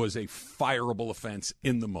 it was a fireable offense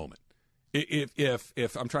in the moment.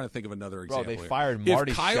 If I'm trying to think of another example, Bro, they fired here.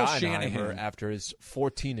 Marty Kyle Schottenheimer Shanahan after his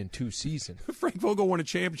 14-2 season. Frank Vogel won a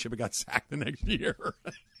championship and got sacked the next year.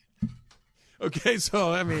 Okay,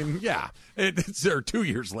 so I mean, yeah, it's there 2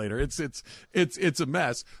 years later. It's a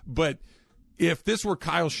mess. But if this were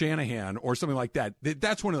Kyle Shanahan or something like that,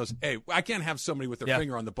 that's one of those. Hey, I can't have somebody with their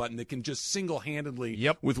finger on the button that can just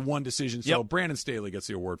single-handedly with one decision. So Brandon Staley gets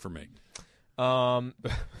the award for me.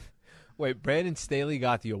 Wait, Brandon Staley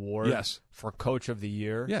got the award for Coach of the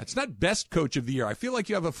Year? Yeah, it's not Best Coach of the Year. I feel like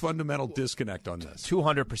you have a fundamental disconnect on this.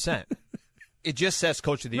 200%. It just says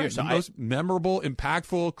Coach of the Year. Right, So most memorable,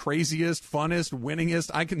 impactful, craziest, funnest,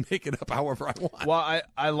 winningest. I can make it up however I want. Well,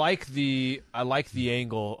 I like the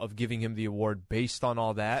angle of giving him the award based on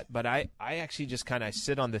all that, but I actually just kind of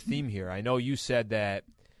sit on the theme here. I know you said that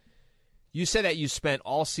You said that you spent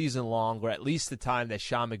all season long, or at least the time that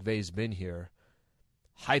Sean McVay's been here,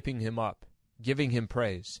 hyping him up, giving him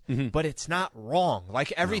praise. Mm-hmm. But it's not wrong.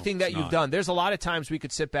 Like everything that you've done, there's a lot of times we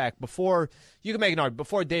could sit back before, you can make an argument,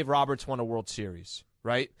 before Dave Roberts won a World Series,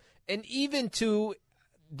 right? And even to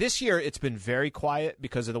this year, it's been very quiet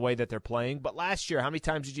because of the way that they're playing. But last year, how many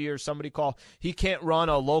times did you hear somebody call, he can't run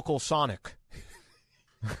a local Sonic?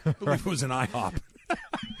 I believe it was an IHOP.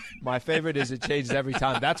 My favorite is it changes every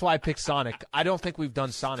time. That's why I picked Sonic. I don't think we've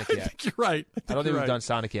done Sonic yet. I think you're right. I don't think we've done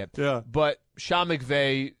Sonic yet. Yeah. But Sean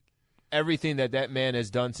McVay, everything that man has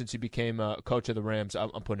done since he became coach of the Rams, I'm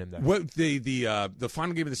putting him there. What the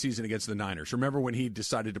final game of the season against the Niners? Remember when he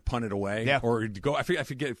decided to punt it away? Yeah. Or to go? I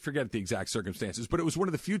forget the exact circumstances, but it was one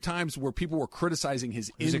of the few times where people were criticizing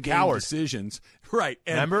his in-game decisions. Right.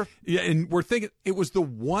 And, remember? Yeah. And we're thinking it was the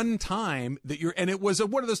one time that and it was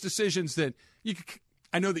one of those decisions that you could.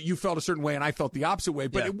 I know that you felt a certain way and I felt the opposite way,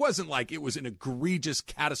 but it wasn't like it was an egregious,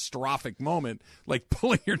 catastrophic moment like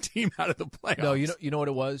pulling your team out of the playoffs. No, you know what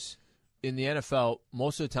it was? In the NFL,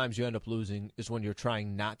 most of the times you end up losing is when you're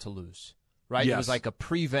trying not to lose, right? Yes. It was like a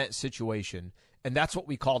prevent situation, and that's what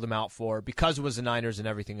we called him out for because it was the Niners and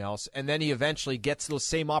everything else. And then he eventually gets those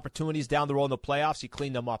same opportunities down the road in the playoffs. He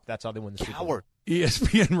cleaned them up. That's how they win the Super Bowl.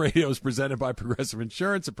 ESPN Radio is presented by Progressive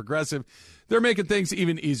Insurance. At Progressive, they're making things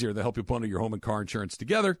even easier. They help you bundle your home and car insurance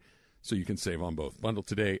together so you can save on both. Bundle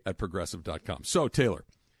today at Progressive.com. So, Taylor,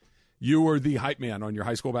 you were the hype man on your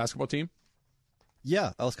high school basketball team?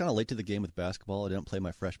 Yeah, I was kind of late to the game with basketball. I didn't play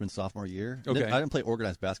my freshman, sophomore year. Okay. I didn't play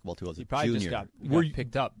organized basketball until I was a probably junior. just got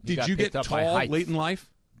picked up. Did you get tall late in life?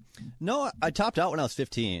 No, I topped out when I was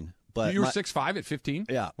 15. But you were 6'5" at 15?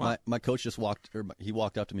 Yeah, wow. my coach just walked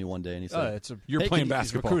up to me one day and he said, "You're playing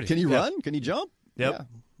basketball. Can you run? Can you jump?" Yep.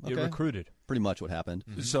 Yeah. You're recruited. Pretty much what happened.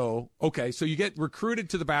 Mm-hmm. So you get recruited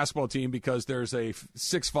to the basketball team because there's a 6'5",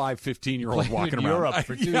 15-year-old walking in around. Europe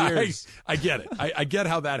for 2 years. I get it. I get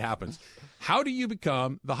how that happens. How do you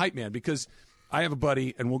become the hype man? Because I have a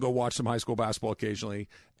buddy, and we'll go watch some high school basketball occasionally,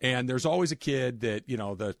 and there's always a kid that,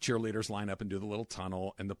 the cheerleaders line up and do the little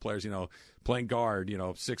tunnel, and the players, playing guard,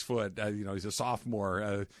 6 foot, he's a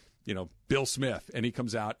sophomore, Bill Smith, and he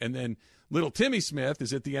comes out, and then little Timmy Smith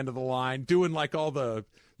is at the end of the line doing like all the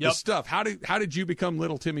stuff. How did you become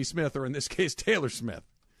little Timmy Smith, or in this case, Taylor Smith?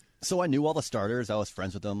 So I knew all the starters. I was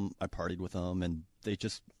friends with them. I partied with them, and they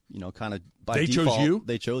just, kind of by they default, chose you.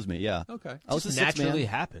 They chose me. Yeah. Okay. I was just the naturally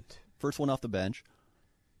happened. First one off the bench.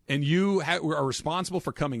 And you are responsible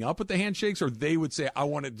for coming up with the handshakes, or they would say, "I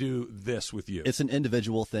want to do this with you." It's an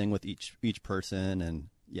individual thing with each person, and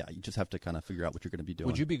yeah, you just have to kind of figure out what you're going to be doing.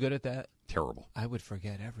 Would you be good at that? Terrible. I would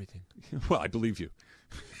forget everything. Well, I believe you.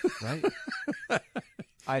 Right?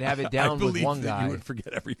 I'd have it down with one guy. You would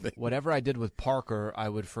forget everything. Whatever I did with Parker, I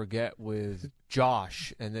would forget with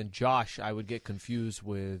Josh, and then Josh, I would get confused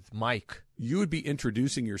with Mike. You would be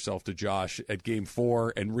introducing yourself to Josh at Game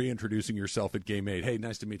 4 and reintroducing yourself at Game 8. Hey,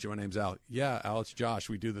 nice to meet you. My name's Al. Yeah, Al, it's Josh.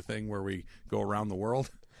 We do the thing where we go around the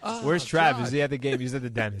world. Where's Trav? Is he at the game? He's at the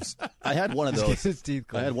dentist. I had one of those. His teeth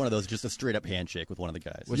I had one of those, just a straight up handshake with one of the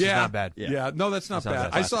guys. Which is not bad. Yeah. No, that's not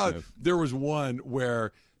bad. I saw there was one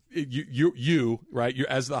where you right, you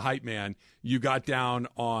as the hype man, you got down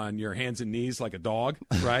on your hands and knees like a dog,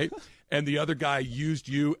 right? And the other guy used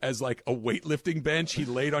you as like a weightlifting bench. He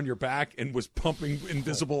laid on your back and was pumping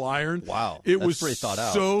invisible iron. Wow. It That's was pretty thought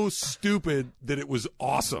out. So stupid that it was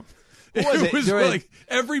awesome. It was like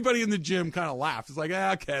everybody in the gym kind of laughed. It's like,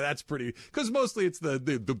 okay, that's pretty. Because mostly it's the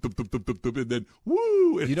and then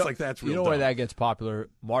woo. And it's like that's real. You know dumb. where that gets popular?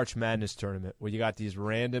 March Madness tournament, where you got these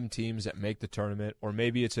random teams that make the tournament, or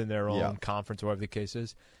maybe it's in their own conference, or whatever the case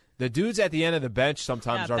is. The dudes at the end of the bench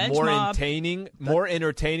sometimes are more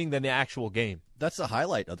entertaining than the actual game. That's the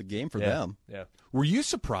highlight of the game for them. Yeah. Were you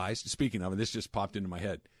surprised? Speaking of, and this just popped into my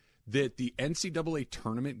head, that the NCAA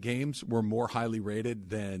tournament games were more highly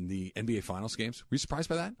rated than the NBA Finals games? Were you surprised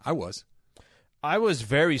by that? I was. I was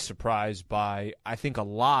very surprised by, I think, a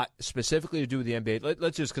lot, specifically to do with the NBA.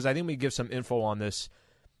 Let's just, because I think we give some info on this.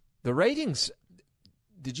 The ratings,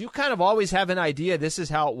 did you kind of always have an idea this is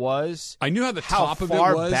how it was? I knew how the top of it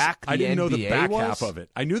was. Back I didn't know the back was? half of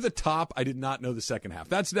it. I knew the top. I did not know the second half.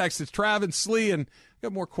 That's next. It's Trav and Slee, and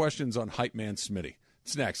got more questions on Hype Man Smitty.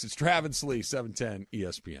 It's next. It's Trav and Slee, 710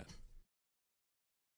 ESPN.